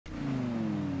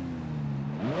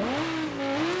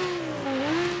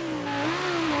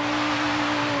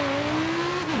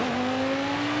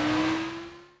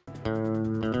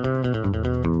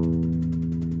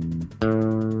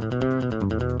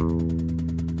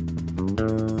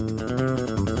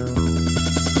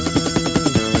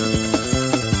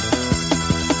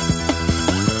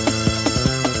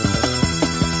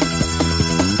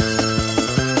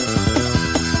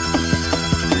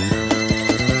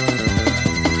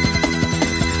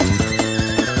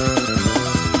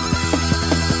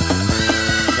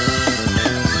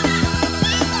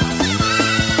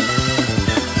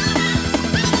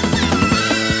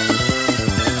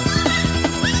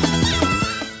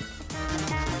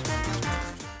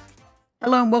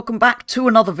Hello and welcome back to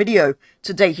another video.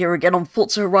 Today here again on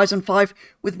Forza Horizon 5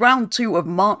 with round 2 of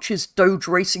March's Doge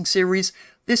Racing Series.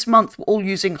 This month we're all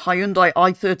using Hyundai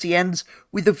i30Ns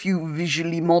with a few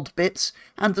visually mod bits,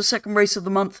 and the second race of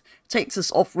the month takes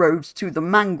us off-road to the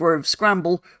Mangrove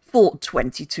Scramble for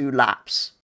 22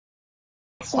 laps.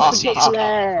 Fails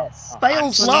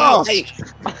last!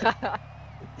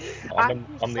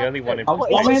 I'm the only one in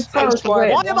first. Why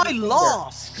am I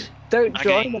lost? Don't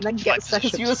join and then get second.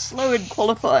 Because you were slow in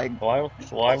qualifying. Why am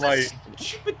I the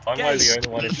only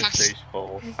one in the stage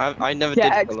poll? I never did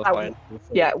qualify.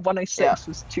 Yeah, 106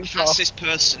 was too far. Fastest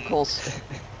person Of course.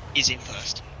 is in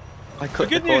first. The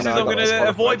good news is I'm going to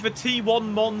avoid the T1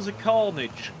 Monza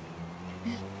carnage.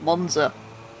 Monza.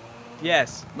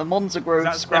 Yes. The Monza Grove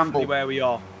That's Scramble. definitely where we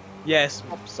are. Yes.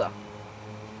 Mopsa.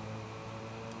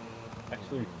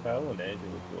 Actually fell on edge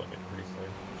and was doing it pretty soon.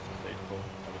 Stage poll.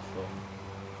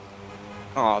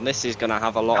 Oh, this is going to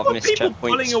have a lot How of are missed people checkpoints.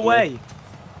 pulling away?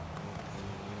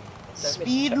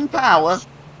 Speed and power.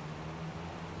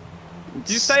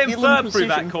 Do you stay in Skill and third through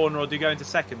that precision. corner or do you go into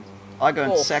second? I go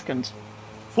into Fourth. second.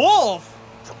 Fourth?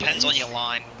 Depends on your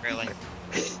line, really.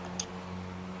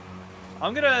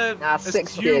 I'm going to Nah,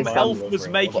 6 assume years. Elf was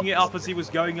making it up as he was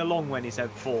going along when he said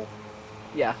fourth.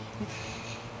 Yeah.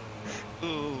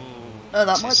 Ooh. No,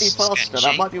 that this might be is faster. sketchy.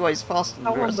 That might be why he's faster than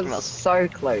That the one rest of was us. so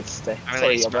close to. I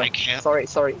really need to brake here. Sorry.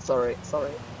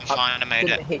 I'm fine, I made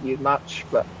Didn't it. hit you much,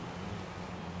 but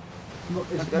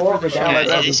It's more of a shallow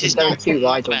damage. This is There were not two the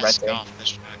rides best already. car for this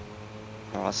track.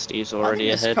 Oh, Steve's I think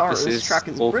already this ahead. car, This this is track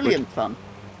is awkward. brilliant fun.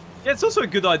 Yeah, it's also a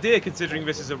good idea considering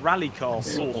this is a rally car,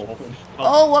 sort of.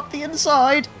 Oh, up the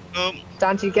inside!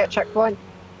 Dan, do you get checkpoint?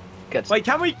 Good. Wait,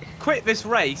 can we quit this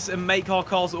race and make our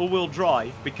cars all-wheel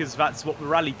drive? Because that's what the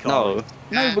rally car is.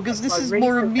 No, because this I is really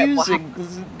more don't get what amusing,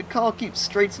 because the car keeps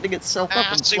straightening itself up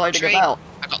and super sliding tree. about.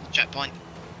 I got the checkpoint.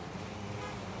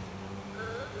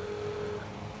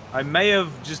 I may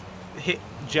have just hit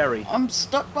Jerry. I'm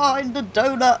stuck behind the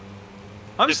donut!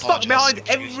 I'm stuck behind Apologise,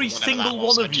 every whatever single that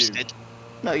was, one I of you. just did.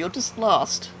 No, you're just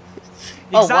last.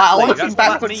 Oh wow, Exactly, looking that's what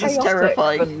backwards that is means.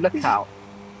 terrifying. Look out.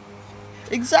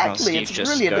 Exactly, Steve's it's just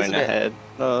brilliant, going isn't it?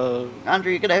 ahead.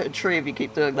 Andrew, you're gonna hit a tree if you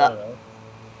keep doing that.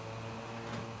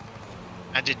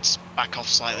 I did back off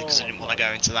slightly because I didn't want to go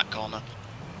into that corner.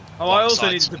 Oh, I also Alongside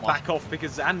needed to someone. back off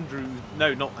because Andrew...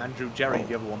 No, not Andrew, Jerry,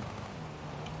 the other one.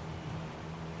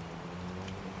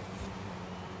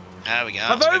 There we go.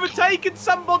 I've that's a good overtaken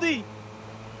somebody!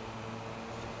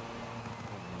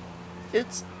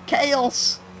 It's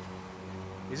chaos!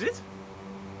 Is it?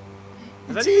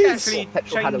 It Has anything is! actually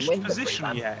Petrol had a changed win, position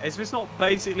man. yet? Is this not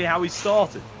basically how we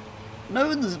started?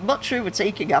 No, there's much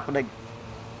overtaking happening.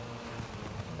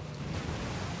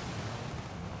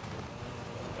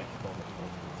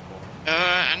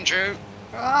 Andrew.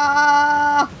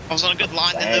 Ah! I was on a good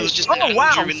line, then there was just Oh, Andrew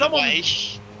wow, in someone- the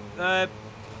way.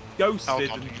 Ghosted Oh,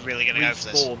 God, and you're really going to go for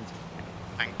this. respawned.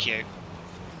 Thank you.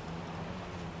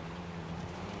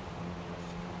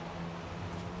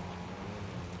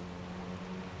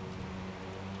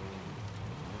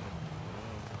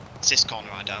 It's this corner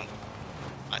I don't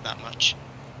like that much.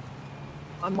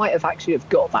 I might have actually have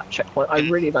got that checkpoint. I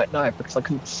really don't know because I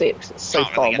couldn't see it because it's so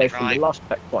Can't far really away get it from the right. last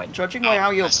checkpoint. Judging by Oh,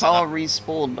 how your messed that car up.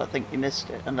 respawned, I think you missed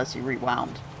it, unless you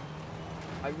rewound.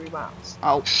 I rewound.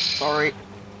 Oh, sorry.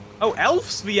 Oh,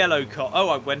 Elf's the yellow car. Oh,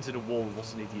 I went to the wall,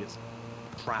 was an idiot.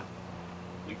 Crap.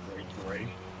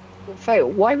 Well, Fail,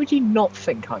 why would you not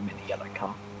think I'm in a yellow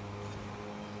car?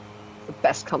 The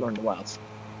best colour in the world.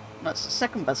 That's the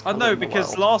second best I colour know, in the because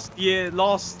world.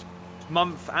 last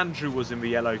month, Andrew was in the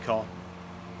yellow car.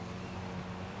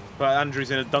 But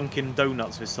Andrew's in a Dunkin'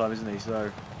 Donuts this time, isn't he?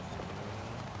 So.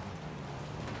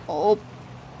 Oh.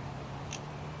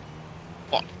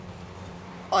 What?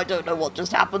 I don't know what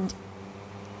just happened.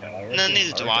 No,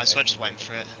 neither do I, so I just went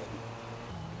for it.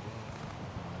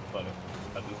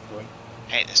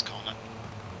 Hate this corner.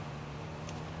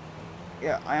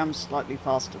 Yeah, I am slightly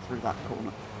faster through that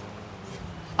corner.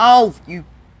 Oh, you...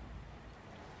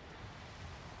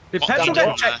 Did What Petrol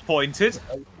corner? get checkpointed?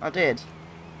 I did.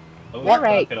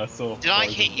 Alright. Did I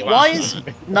hit you? Why is...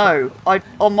 No,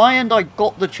 on my end I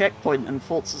got the checkpoint and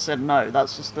Forza said no.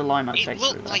 That's just the line I It checked through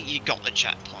looked there. like you got the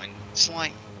checkpoint. It's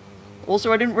like...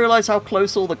 Also, I didn't realise how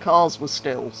close all the cars were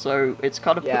still, so it's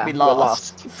kind of Yeah, put me we're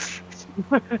last.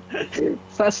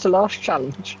 First to last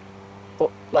challenge.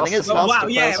 But I think it's to Oh, last wow,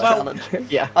 to yeah, first well- challenge.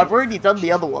 Yeah. I've already done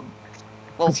the other one.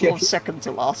 Well, sort of second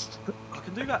to last. I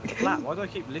can do that flat. Why do I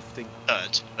keep lifting?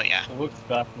 Third, but yeah. I looked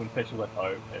back when Petrol went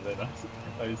home, and then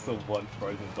I saw one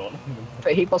frozen dot.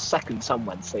 But he was second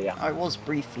somewhere, so yeah. I was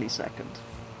briefly second.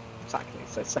 Exactly,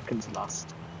 so second to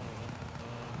last.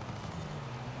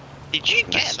 Did you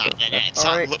get that then? It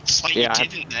Alright. looks like Yeah, you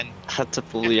didn't then. I had to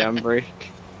pull the handbrake.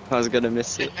 I was gonna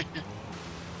miss it.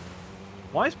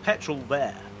 Why is petrol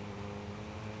there?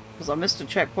 Because I missed a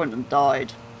checkpoint and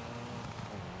died.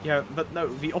 Yeah, but no,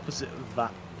 the opposite of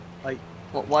that. Like,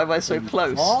 What, why am I so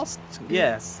close? fast?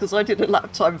 Yes. Because I did a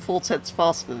lap time 4/10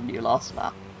 faster than you last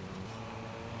lap.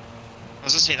 I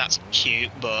was gonna say that's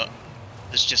cute, but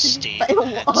there's just Steve. Bale,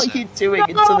 ahead, what are so- you doing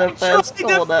into the first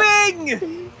Try corner? the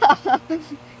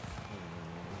thing!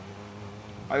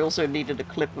 I also needed a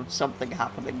clip of something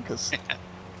happening, because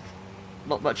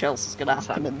not much else is going to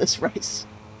happen in this race.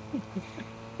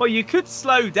 Well, you could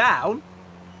slow down.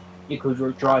 You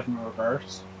could drive in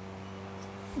reverse.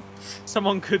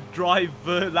 Someone could drive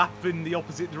the lap in the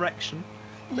opposite direction.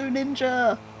 Blue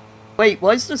Ninja! Wait,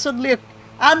 why is there suddenly a...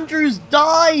 Andrew's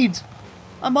died!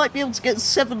 I might be able to get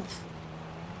 7th.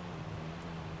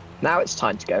 Now it's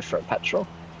time to go for a petrol.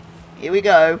 Here we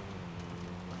go.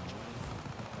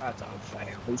 I don't fail.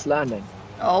 He's learning.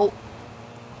 Oh.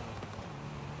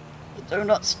 The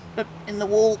donuts are in the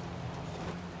wall.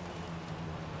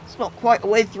 It's not quite a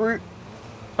way through.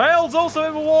 Fails also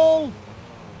in the wall!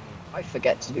 I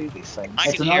forget to do these things. I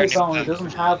It's can an hear ozone, it. it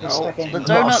doesn't have the Oh, second. the Not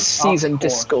a donuts- seasoned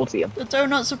Discord. Discordian. The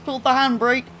donuts have pulled the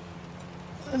handbrake.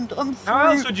 And I'm through. How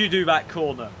else would you do that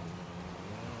corner?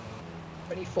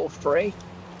 24-3.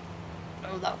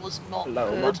 No, that was not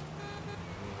Hello, good.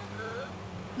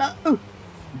 No!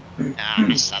 Ah, I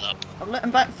messed that up. I'm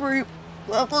letting back through.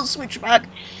 Well, we'll switch back.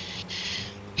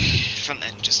 Front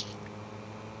end just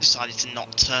decided to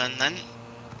not turn then.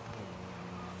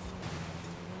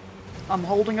 I'm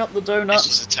holding up the This donuts.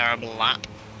 was a terrible lap.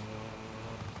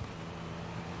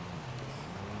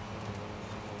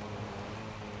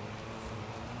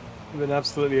 You've been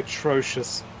absolutely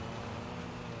atrocious.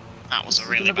 That was This a is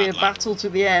really going to be a bad lap. battle to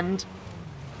the end.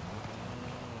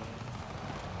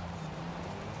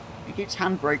 He keeps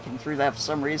handbraking through there for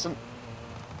some reason.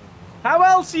 How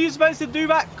else are you supposed to do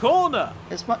that corner?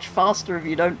 It's much faster if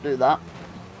you don't do that.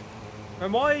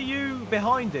 And why are you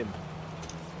behind him?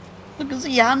 Because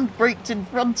he handbraked in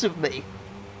front of me.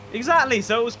 Exactly,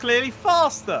 so it was clearly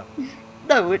faster.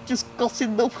 No, it just got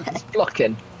in the way.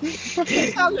 Blocking.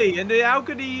 Exactly, and how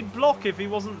could he block if he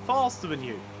wasn't faster than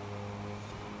you?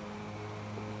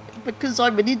 Because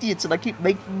I'm an idiot and I keep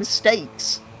making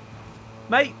mistakes.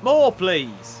 Make more,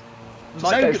 please. No,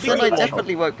 go because for then it. I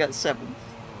definitely won't get 7th.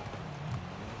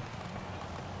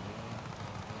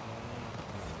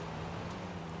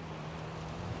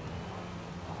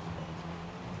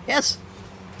 Yes!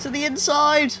 To the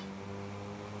inside!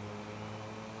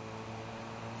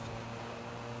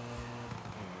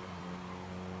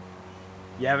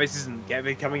 Yeah, this isn't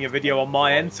becoming a video on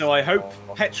my end, so I hope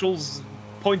Petrol's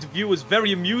point of view was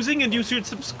very amusing, and you should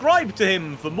subscribe to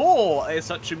him for more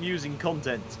such amusing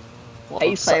content. What a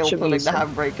He's fail such a pulling the muser.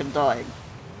 handbrake and dying.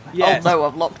 Yes. Oh no,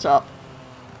 I've locked up.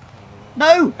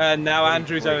 No! And now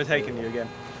Andrew's overtaken you again.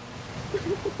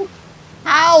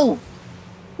 How?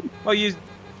 Well, you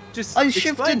just I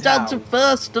explained shifted down how. to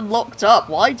first and locked up.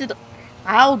 Why did...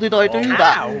 How did I do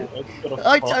that?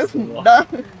 I don't know.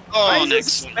 Oh, That next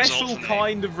is a one was special awful, mate.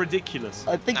 kind of ridiculous.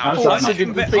 I think No, Forza I did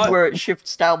the can thing bet- where it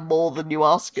shifts down more than you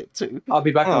ask it to. I'll be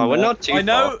back Oh, on we're the- not too I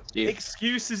know far. Steve.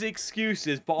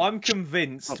 excuses, but I'm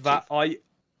convinced Not that I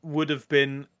would have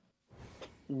been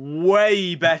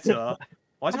way better.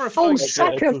 Why is there a Full phone?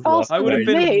 second faster I would have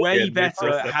than been me. way Yeah, better for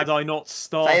a had I not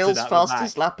started Fail's at the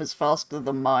fastest back. lap is faster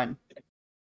than mine.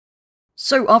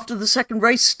 So after the second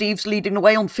race, Steve's leading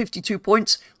away on 52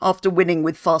 points after winning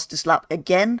with fastest lap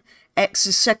again. X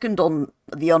is second on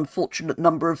the unfortunate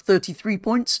number of 33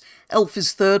 points. Elf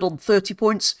is third on 30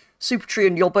 points. Supertree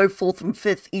and Yobbo 4th and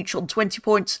 5th each on 20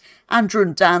 points. Andrew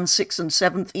and Dan 6th and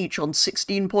 7th each on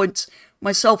 16 points.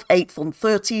 Myself 8th on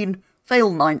 13.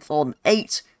 Fail 9th on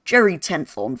 8. Jerry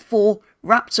 10th on 4.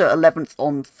 Raptor 11th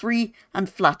on 3. And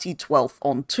Flatty 12th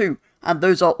on 2. And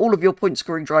those are all of your point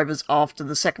scoring drivers after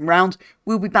the second round.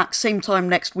 We'll be back same time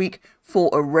next week for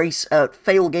a race at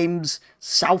Fail Games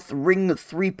South Ring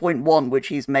 3.1, which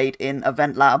he's made in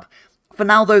Event Lab. For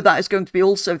now, though, that is going to be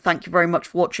all, so thank you very much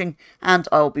for watching, and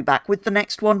I'll be back with the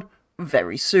next one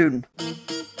very soon.